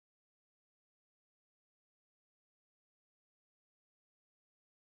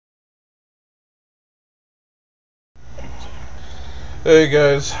Hey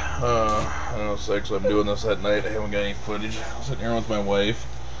guys, I know it's actually I'm doing this at night. I haven't got any footage. I'm sitting here with my wife.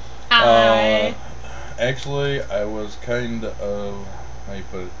 Uh, Hi. Actually, I was kind of, how you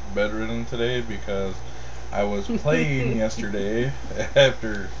put it, bedridden today because I was playing yesterday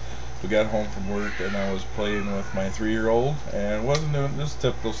after we got home from work, and I was playing with my 3-year-old, and wasn't doing just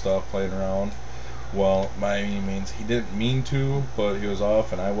typical stuff, playing around. Well, by any means, he didn't mean to, but he was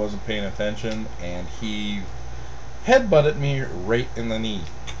off, and I wasn't paying attention, and he headbutted me right in the knee,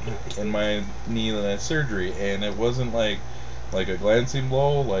 in my knee that I had surgery, and it wasn't like a glancing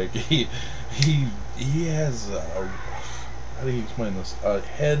blow. Like he has how do you explain this? A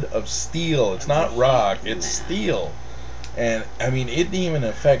head of steel. It's not rock. It's steel. And I mean, it didn't even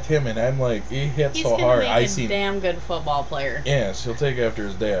affect him. And I'm like, it hit He's so gonna hard. make I a seen. damn good football player. Yes, he'll take after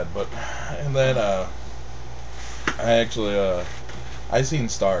his dad. But and then I actually I seen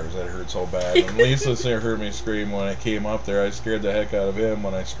stars that hurt so bad. And Lisa heard me scream when I came up there. I scared the heck out of him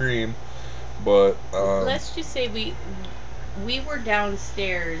when I screamed. But Let's just say we were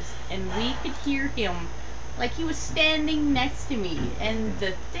downstairs and we could hear him like he was standing next to me, and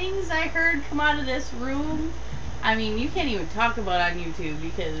the things I heard come out of this room, I mean, you can't even talk about on YouTube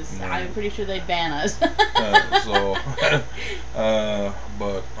because I'm pretty sure they'd ban us. But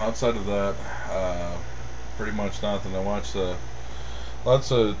outside of that, pretty much nothing. I watched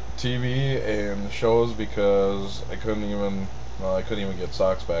lots of TV and shows because I couldn't even get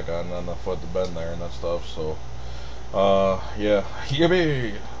socks back on the foot to bend there and that stuff. So, yeah,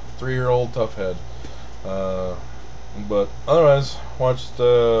 yippee, 3-year-old tough head. Uh, but otherwise, I watched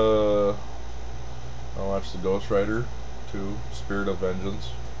the Ghost Rider 2, Spirit of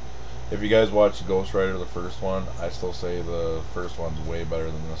Vengeance. If you guys watched Ghost Rider, the first one, I still say the first one's way better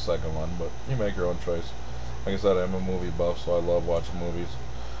than the second one, but you make your own choice. Like I said, I'm a movie buff, so I love watching movies.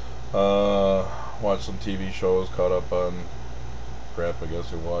 Watched some TV shows, caught up on crap I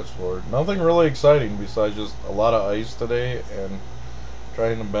guess you watched for it. Nothing really exciting besides just a lot of ice today and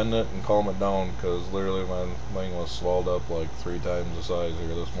trying to bend it and calm it down because literally my thing was swelled up like 3 times the size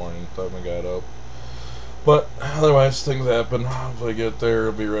here this morning time I got up. But otherwise, things happen. If I get there,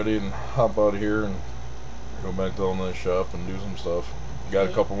 I'll be ready and hop out of here and go back down to the shop and do some stuff. Got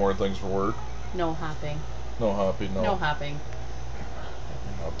a couple more things for work. No hopping. No hopping, no. No hopping.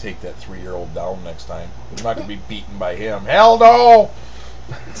 I'll take that 3-year-old down next time. I'm not gonna be beaten by him. Hell no!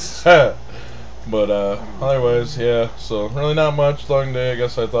 But otherwise, yeah. So really not much. Long day. I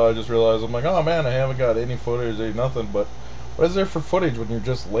guess I thought I just realized I'm like, oh man, I haven't got any footage, ain't nothing. But what is there for footage when you're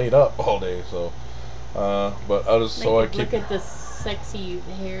just laid up all day? So, but I'll just so I keep. Look at this sexy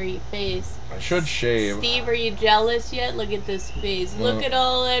hairy face. I should shave. Steve, are you jealous yet? Look at this face. Look at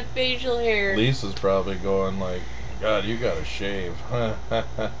all that facial hair. Lisa's probably going like, God, you gotta shave.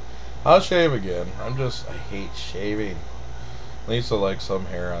 I'll shave again. I hate shaving. Lisa likes some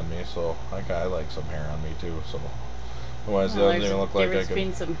hair on me, so I like some hair on me too. So otherwise, it doesn't even look like I There's could.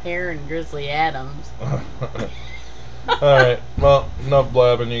 been some hair in Grizzly Adams. All right. Well, enough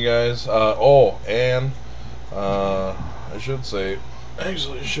blabbing, you guys. And I should say,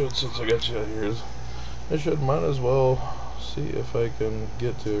 actually, since I got you out here, might as well see if I can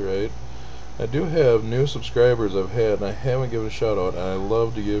get to it right. I do have new subscribers I've had, and I haven't given a shout out. And I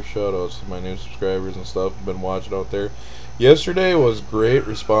love to give shout outs to my new subscribers and stuff I've been watching out there. Yesterday was great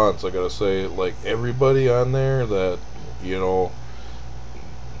response, I gotta say. Like, everybody on there that,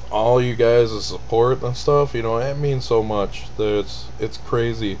 all you guys' support and stuff, it means so much. It's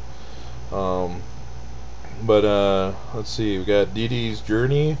crazy. Um, but let's see, we got Dee Dee's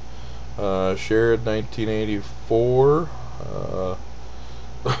Journey, shared 1984.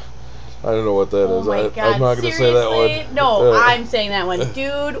 I don't know what that is. My God. I'm not going to say that one. No, I'm saying that one.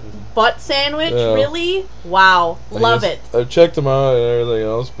 Dude, butt sandwich? Yeah. Really? Wow. Love it. I've checked them out and everything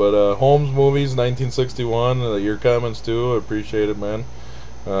else. But Holmes Movies, 1961. Your comments, too. I appreciate it, man.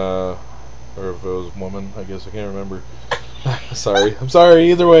 Or if it was a woman, I guess. I can't remember. Sorry. I'm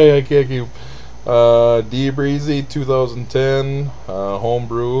sorry. Either way, I can't keep. D Breezy, 2010.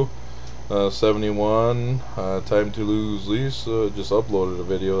 Homebrew. 71, Time to Lose Lease, just uploaded a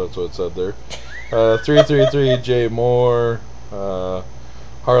video, that's what it said there. 333, Jay Moore,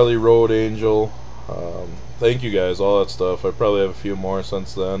 Harley Road Angel, thank you guys, all that stuff. I probably have a few more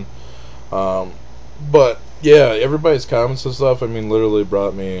since then. But, yeah, everybody's comments and stuff, literally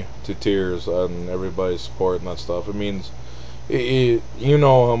brought me to tears on everybody's support and that stuff. It means, you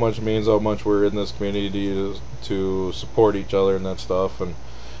know how much it means, how much we're in this community to support each other and that stuff, and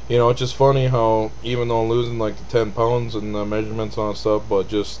it's just funny how even though I'm losing like the 10 pounds and the measurements on stuff, but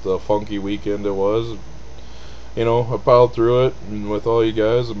just the funky weekend it was, I piled through it, and with all you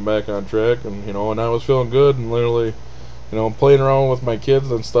guys, I'm back on track, and and I was feeling good, and literally you know, playing around with my kids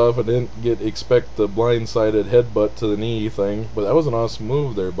and stuff. I didn't expect the blindsided headbutt to the knee thing, but that was an awesome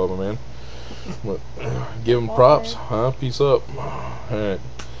move there, Bubba, man. But, give him props, huh? Peace up. Alright.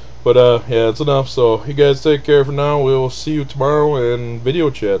 But yeah, it's enough. So you guys take care for now. We will see you tomorrow in video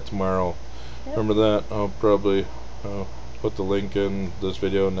chat tomorrow. Yep. Remember that. I'll probably put the link in this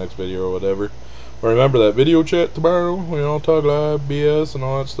video, next video, or whatever. But remember that video chat tomorrow. We all talk live BS and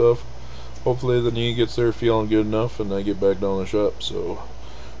all that stuff. Hopefully the knee gets there feeling good enough and I get back down the shop. So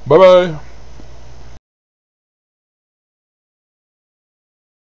bye bye.